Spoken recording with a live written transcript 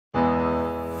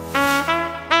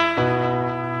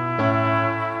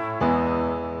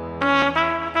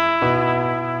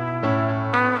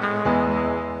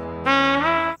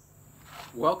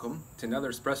to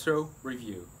another Espresso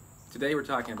review. Today we're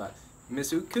talking about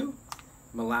Misuku,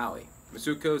 Malawi.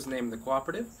 Misuku is the name of the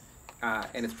cooperative,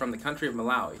 and it's from the country of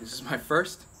Malawi. This is my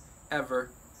first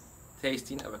ever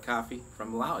tasting of a coffee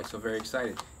from Malawi, so very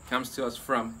excited. It comes to us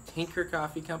from Tinker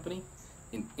Coffee Company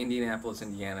in Indianapolis,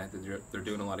 Indiana. They're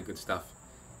doing a lot of good stuff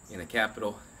in the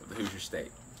capital of the Hoosier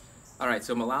State. Alright,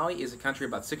 so Malawi is a country of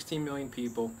about 16 million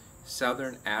people,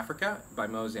 southern Africa by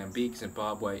Mozambique,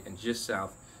 Zimbabwe, and just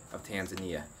south of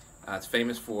Tanzania. It's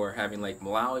famous for having Lake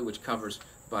Malawi, which covers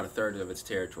about a third of its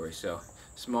territory. So,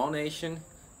 small nation,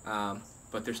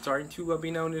 but they're starting to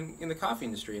be known in the coffee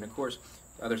industry. And of course,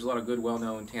 there's a lot of good,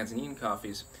 well-known Tanzanian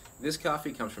coffees. This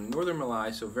coffee comes from northern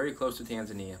Malawi, so very close to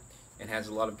Tanzania, and has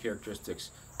a lot of characteristics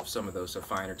of some of those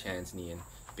finer Tanzanian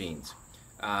beans.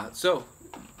 So,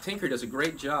 Tinker does a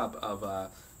great job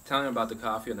of telling about the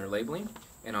coffee on their labeling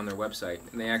and on their website,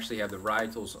 and they actually have the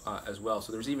varietals as well.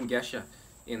 So there's even Gesha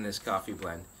in this coffee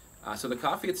blend. So the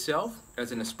coffee itself,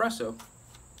 as an espresso,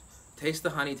 taste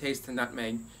the honey, taste the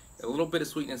nutmeg, a little bit of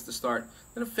sweetness to start,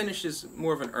 then it finishes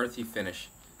more of an earthy finish.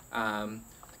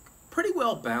 Pretty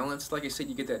well balanced. Like I said,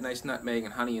 you get that nice nutmeg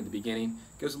and honey in the beginning.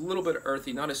 Goes a little bit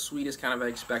earthy, not as sweet as kind of I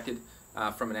expected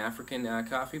from an African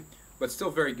coffee, but still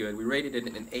very good. We rated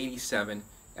it an 87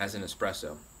 as an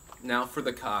espresso. Now for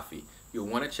the coffee, you'll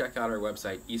want to check out our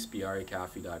website,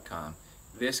 ispirarecoffee.com.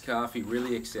 This coffee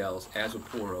really excels as a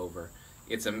pour over.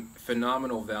 It's a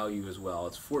phenomenal value as well.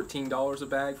 It's $14 a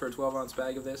bag for a 12-ounce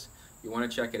bag of this. You want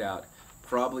to check it out.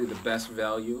 Probably the best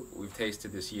value we've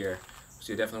tasted this year,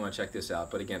 so you definitely want to check this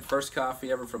out. But again, first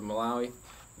coffee ever from Malawi.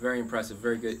 Very impressive,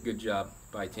 very good job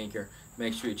by Tinker.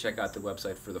 Make sure you check out the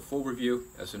website for the full review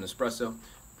as an espresso.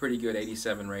 Pretty good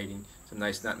 87 rating. Some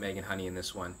nice nutmeg and honey in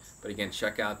this one. But again,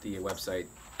 check out the website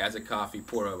as a coffee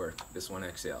pour over. This one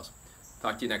excels.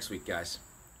 Talk to you next week, guys.